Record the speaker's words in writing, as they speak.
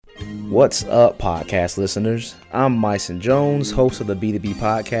What's up, podcast listeners? I'm Myson Jones, host of the B2B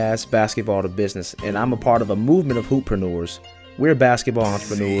podcast, Basketball to Business, and I'm a part of a movement of hoopreneurs. We're basketball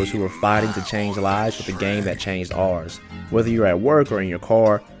entrepreneurs who are fighting to change lives with the game that changed ours. Whether you're at work or in your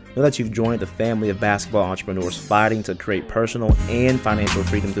car, know that you've joined the family of basketball entrepreneurs fighting to create personal and financial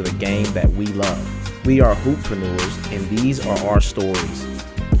freedom through the game that we love. We are hoopreneurs, and these are our stories.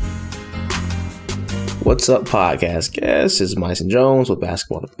 What's up, podcast guests? This is Myson Jones with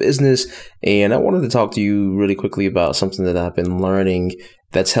Basketball to Business, and I wanted to talk to you really quickly about something that I've been learning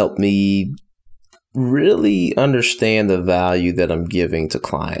that's helped me really understand the value that I'm giving to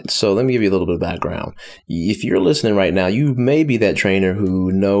clients. So let me give you a little bit of background. If you're listening right now, you may be that trainer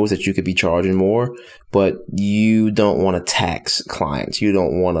who knows that you could be charging more, but you don't want to tax clients. You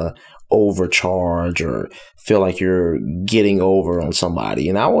don't want to overcharge or feel like you're getting over on somebody.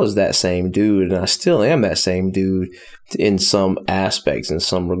 And I was that same dude, and I still am that same dude in some aspects, in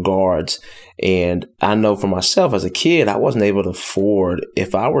some regards. And I know for myself as a kid, I wasn't able to afford,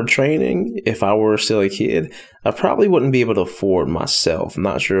 if I were training, if I were still a kid, I probably wouldn't be able to afford myself. I'm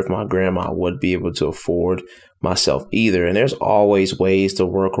not sure if my grandma would be able to afford myself either. And there's always ways to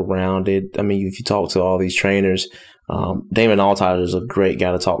work around it. I mean, if you talk to all these trainers, Damon Altizer is a great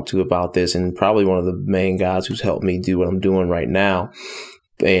guy to talk to about this, and probably one of the main guys who's helped me do what I'm doing right now.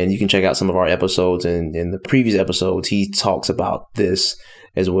 And you can check out some of our episodes, and in the previous episodes, he talks about this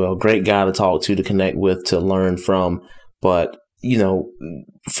as well. Great guy to talk to connect with, to learn from. But, you know,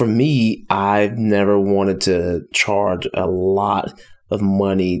 for me, I've never wanted to charge a lot of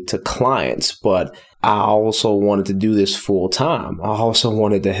money to clients, but I also wanted to do this full time. I also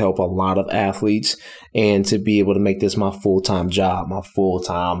wanted to help a lot of athletes and to be able to make this my full-time job, my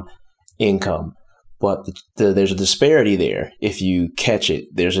full-time income. But there's a disparity there. If you catch it,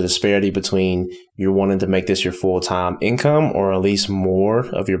 there's a disparity between you're wanting to make this your full-time income, or at least more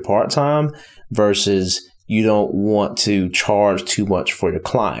of your part-time, versus you don't want to charge too much for your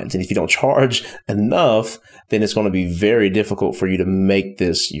clients. And if you don't charge enough, then it's going to be very difficult for you to make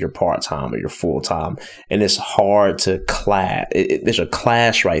this your part-time or your full-time. And it's hard to clash. There's a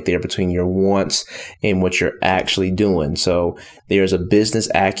clash right there between your wants and what you're actually doing. So there's a business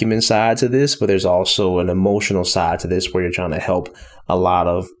acumen side to this, but there's also an emotional side to this where you're trying to help a lot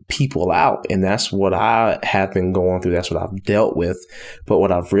of people out. And that's what I have been going through. That's what I've dealt with. But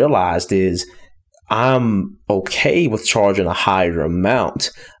what I've realized is I'm okay with charging a higher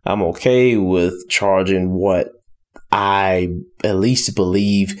amount. I'm okay with charging what I at least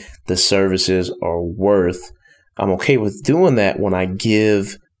believe the services are worth. I'm okay with doing that when I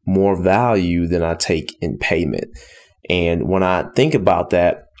give more value than I take in payment. And when I think about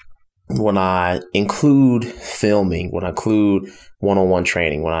that, when I include filming, when I include one-on-one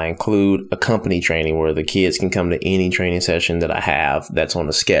training, when I include a company training where the kids can come to any training session that I have that's on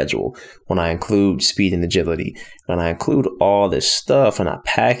the schedule, when I include speed and agility, when I include all this stuff and I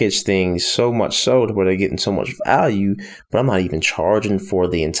package things so much so to where they're getting so much value, but I'm not even charging for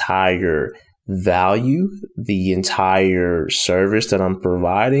the entire value, the entire service that I'm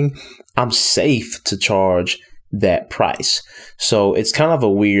providing, I'm safe to charge that price. So it's kind of a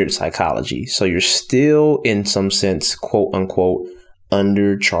weird psychology. So you're still in some sense, quote unquote,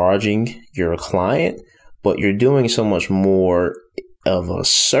 undercharging your client, but you're doing so much more of a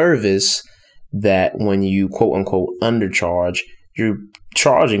service that when you quote unquote undercharge, you're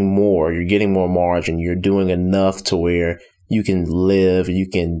charging more, you're getting more margin, you're doing enough to where you can live, you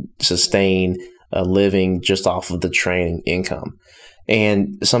can sustain a living just off of the training income.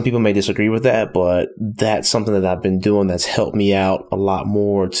 And some people may disagree with that, but that's something that I've been doing that's helped me out a lot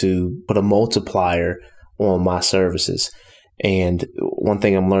more to put a multiplier on my services. And one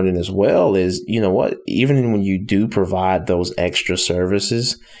thing I'm learning as well is, you know what, even when you do provide those extra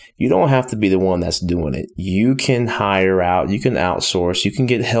services, you don't have to be the one that's doing it. You can hire out, you can outsource, you can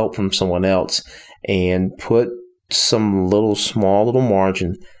get help from someone else and put some small little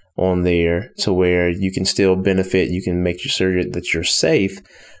margin on there to where you can still benefit. You can make sure that you're safe,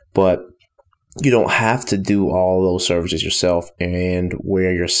 but you don't have to do all those services yourself and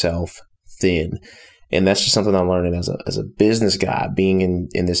wear yourself thin. And that's just something I'm learning as a business guy, being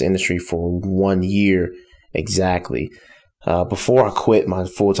in this industry for 1 year exactly. Before I quit my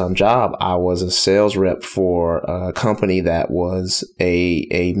full-time job, I was a sales rep for a company that was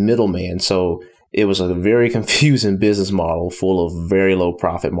a middleman. So it was a very confusing business model full of very low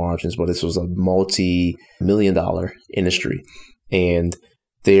profit margins, but this was a multi-million-dollar industry. And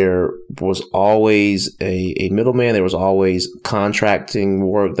there was always a middleman. There was always contracting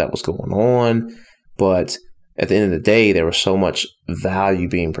work that was going on. But at the end of the day, there was so much value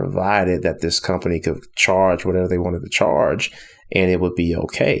being provided that this company could charge whatever they wanted to charge, and it would be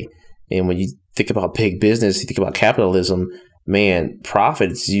okay. And when you think about big business, you think about capitalism, man,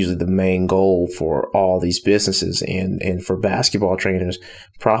 profit is usually the main goal for all these businesses. And for basketball trainers,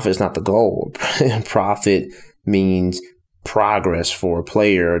 profit is not the goal. Profit means progress for a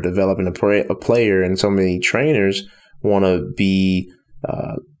player, developing a player. And so many trainers want to be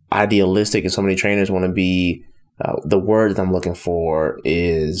idealistic, and so many trainers want to be, the word that I'm looking for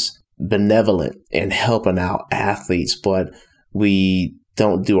is benevolent and helping out athletes. But we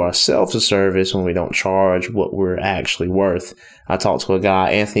don't do ourselves a service when we don't charge what we're actually worth. I talked to a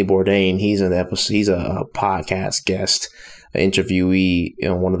guy, Anthony Bourdain. He's a podcast guest, an interviewee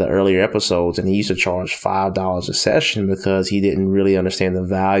in one of the earlier episodes, and he used to charge $5 a session because he didn't really understand the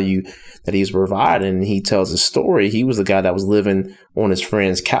value that he's providing. And he tells his story. He was the guy that was living on his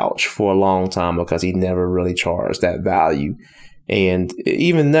friend's couch for a long time because he never really charged that value. And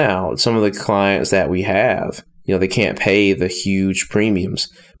even now, some of the clients that we have, they can't pay the huge premiums,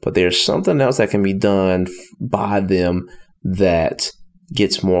 but there's something else that can be done by them that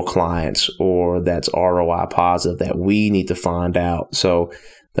gets more clients, or that's ROI positive, that we need to find out. So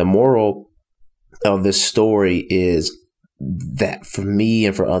the moral of this story is that for me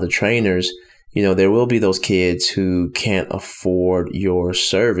and for other trainers, there will be those kids who can't afford your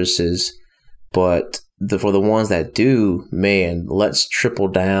services, but for the ones that do, man, let's triple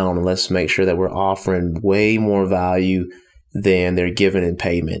down and let's make sure that we're offering way more value than they're given in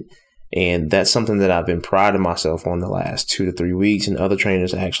payment. And that's something that I've been priding myself on the last 2 to 3 weeks, and other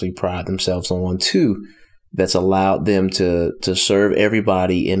trainers actually pride themselves on too. That's allowed them to serve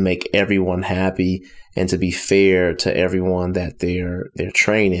everybody and make everyone happy, and to be fair to everyone that they're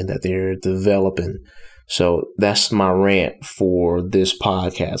training, that they're developing. So that's my rant for this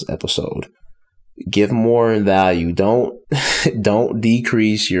podcast episode. Give more in value. Don't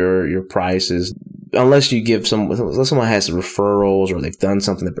decrease your prices unless you give unless someone has referrals or they've done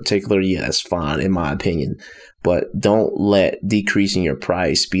something in particular. Yeah, that's fine in my opinion. But don't let decreasing your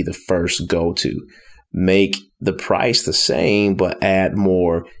price be the first go-to. Make the price the same, but add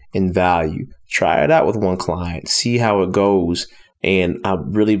more in value. Try it out with one client. See how it goes. And I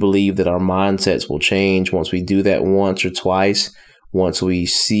really believe that our mindsets will change once we do that once or twice. Once we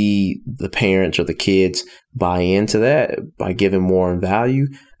see the parents or the kids buy into that by giving more in value,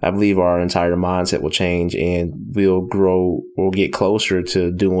 I believe our entire mindset will change, and we'll get closer to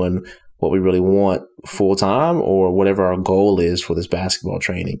doing what we really want full time, or whatever our goal is for this basketball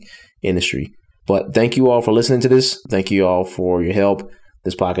training industry. But thank you all for listening to this. Thank you all for your help.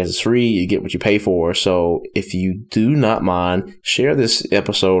 This podcast is free. You get what you pay for. So if you do not mind, share this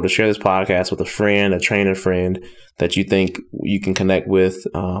episode or share this podcast with a friend, a trainer friend that you think you can connect with,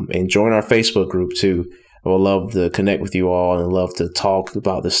 and join our Facebook group too. I would love to connect with you all and love to talk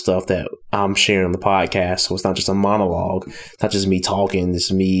about the stuff that I'm sharing on the podcast. So it's not just a monologue. It's not just me talking.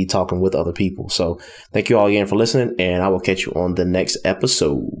 It's me talking with other people. So thank you all again for listening, and I will catch you on the next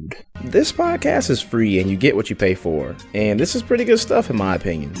episode. This podcast is free and you get what you pay for. And this is pretty good stuff in my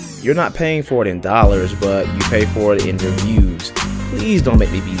opinion. You're not paying for it in dollars, but you pay for it in reviews. Please don't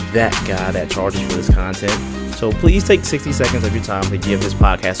make me be that guy that charges for this content. So please take 60 seconds of your time to give this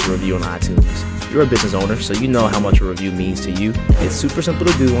podcast a review on iTunes. You're a business owner, so you know how much a review means to you. It's super simple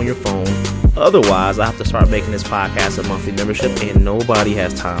to do on your phone. Otherwise, I have to start making this podcast a monthly membership, and nobody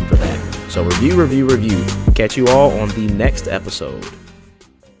has time for that. So review. Catch you all on the next episode.